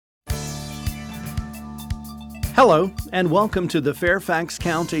Hello, and welcome to the Fairfax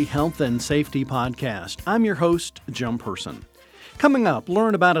County Health and Safety Podcast. I'm your host, Jim Person. Coming up,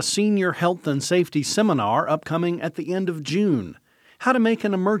 learn about a senior health and safety seminar upcoming at the end of June, how to make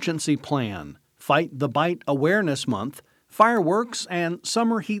an emergency plan, Fight the Bite Awareness Month, fireworks, and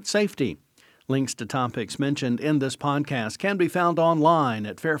summer heat safety. Links to topics mentioned in this podcast can be found online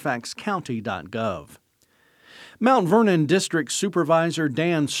at fairfaxcounty.gov. Mount Vernon District Supervisor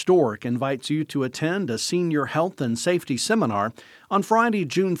Dan Stork invites you to attend a senior health and safety seminar on Friday,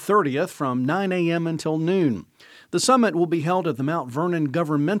 June 30th from 9 a.m. until noon. The summit will be held at the Mount Vernon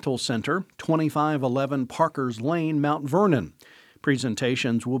Governmental Center, 2511 Parkers Lane, Mount Vernon.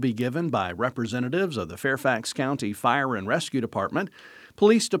 Presentations will be given by representatives of the Fairfax County Fire and Rescue Department,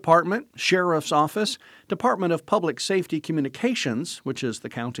 Police Department, Sheriff's Office, Department of Public Safety Communications, which is the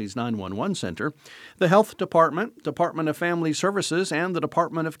county's 911 center, the Health Department, Department of Family Services, and the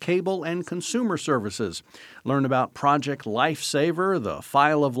Department of Cable and Consumer Services. Learn about Project Lifesaver, the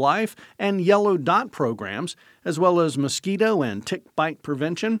File of Life, and Yellow Dot programs, as well as mosquito and tick bite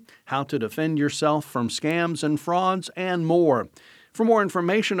prevention, how to defend yourself from scams and frauds, and more. For more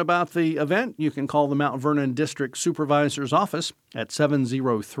information about the event, you can call the Mount Vernon District Supervisor's Office at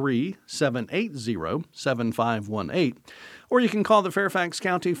 703-780-7518, or you can call the Fairfax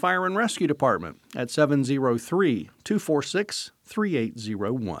County Fire and Rescue Department at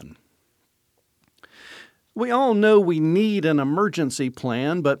 703-246-3801. We all know we need an emergency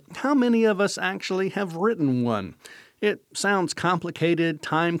plan, but how many of us actually have written one? It sounds complicated,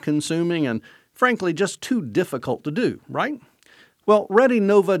 time-consuming, and frankly just too difficult to do, right? Well,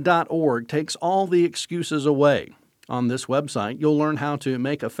 ReadyNova.org takes all the excuses away. On this website, you'll learn how to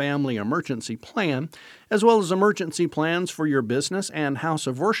make a family emergency plan, as well as emergency plans for your business and house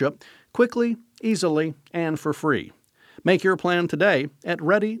of worship, quickly, easily, and for free. Make your plan today at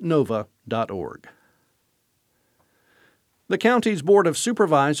ReadyNova.org. The county's Board of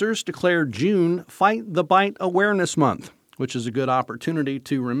Supervisors declared June Fight the Bite Awareness Month, which is a good opportunity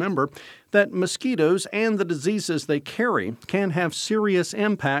to remember that mosquitoes and the diseases they carry can have serious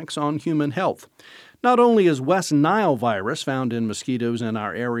impacts on human health. Not only is West Nile virus found in mosquitoes in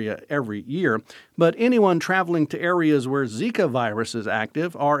our area every year, but anyone traveling to areas where Zika virus is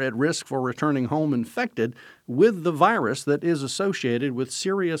active are at risk for returning home infected with the virus that is associated with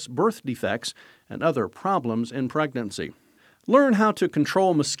serious birth defects and other problems in pregnancy. Learn how to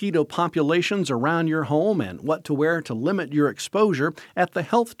control mosquito populations around your home and what to wear to limit your exposure at the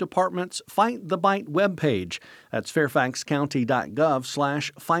Health Department's Fight the Bite webpage. That's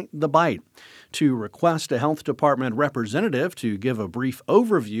fairfaxcounty.gov/fightthebite. To request a Health Department representative to give a brief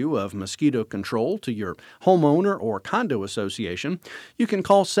overview of mosquito control to your homeowner or condo association, you can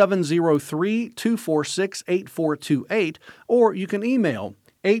call 703-246-8428, or you can email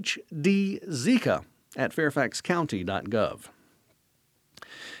hdzika@fairfaxcounty.gov.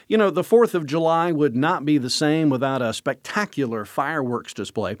 You know, the 4th of July would not be the same without a spectacular fireworks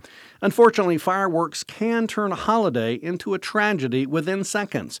display. Unfortunately, fireworks can turn a holiday into a tragedy within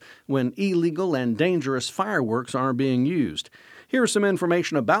seconds when illegal and dangerous fireworks are being used. Here's some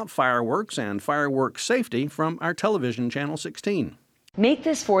information about fireworks and fireworks safety from our television channel 16. Make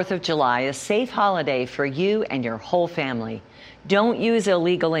this 4th of July a safe holiday for you and your whole family. Don't use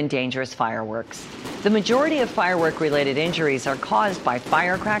illegal and dangerous fireworks. The majority of firework-related injuries are caused by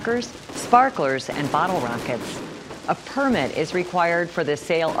firecrackers, sparklers, and bottle rockets. A permit is required for the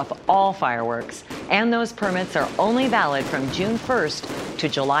sale of all fireworks, and those permits are only valid from June 1st to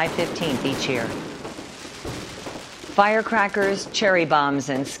July 15th each year. Firecrackers, cherry bombs,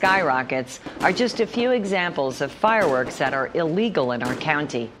 and skyrockets are just a few examples of fireworks that are illegal in our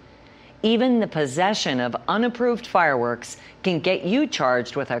county. Even the possession of unapproved fireworks can get you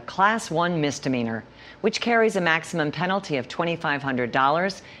charged with a Class 1 misdemeanor, which carries a maximum penalty of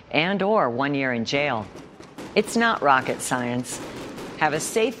 $2,500 and/or 1 year in jail. It's not rocket science. Have a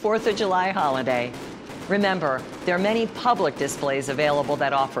safe 4th of July holiday. Remember, there are many public displays available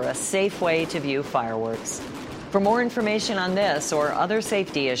that offer a safe way to view fireworks. For more information on this or other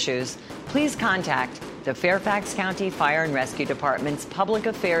safety issues, please contact the Fairfax County Fire and Rescue Department's Public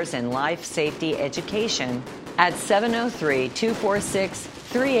Affairs and Life Safety Education at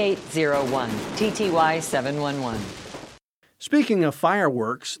 703-246-3801, TTY 711. Speaking of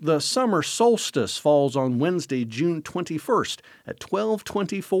fireworks, the summer solstice falls on Wednesday, June 21st at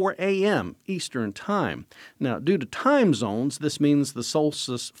 12:24 a.m. Eastern Time. Now, due to time zones, this means the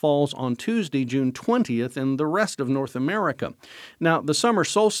solstice falls on Tuesday, June 20th in the rest of North America. Now, the summer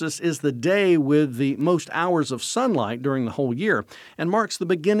solstice is the day with the most hours of sunlight during the whole year and marks the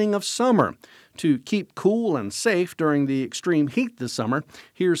beginning of summer. To keep cool and safe during the extreme heat this summer,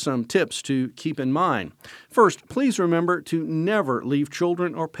 here's some tips to keep in mind. First, please remember to never leave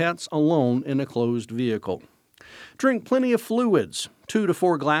children or pets alone in a closed vehicle. Drink plenty of fluids, 2 to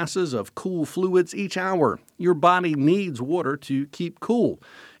 4 glasses of cool fluids each hour. Your body needs water to keep cool.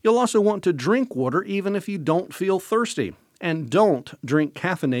 You'll also want to drink water even if you don't feel thirsty. And don't drink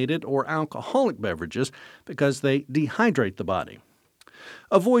caffeinated or alcoholic beverages because they dehydrate the body.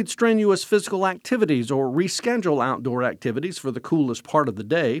 Avoid strenuous physical activities or reschedule outdoor activities for the coolest part of the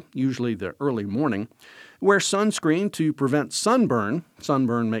day, usually the early morning. Wear sunscreen to prevent sunburn.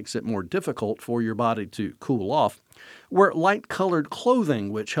 Sunburn makes it more difficult for your body to cool off. Wear light-colored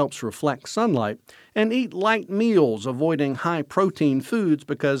clothing, which helps reflect sunlight. And eat light meals, avoiding high-protein foods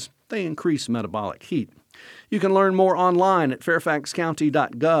because they increase metabolic heat. You can learn more online at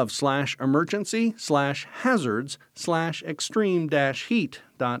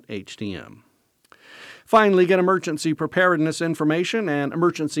fairfaxcounty.gov/emergency/hazards/extreme-heat.htm. Finally, get emergency preparedness information and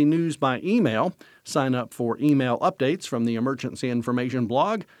emergency news by email. Sign up for email updates from the Emergency Information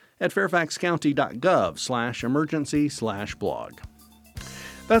blog at fairfaxcounty.gov/emergency/blog.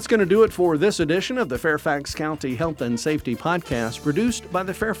 That's going to do it for this edition of the Fairfax County Health and Safety Podcast, produced by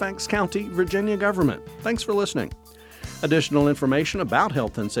the Fairfax County, Virginia government. Thanks for listening. Additional information about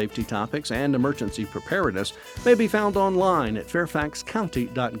health and safety topics and emergency preparedness may be found online at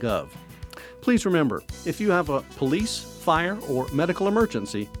fairfaxcounty.gov. Please remember, if you have a police, fire, or medical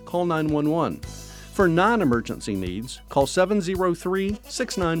emergency, call 911. For non-emergency needs, call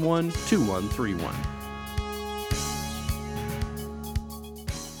 703-691-2131.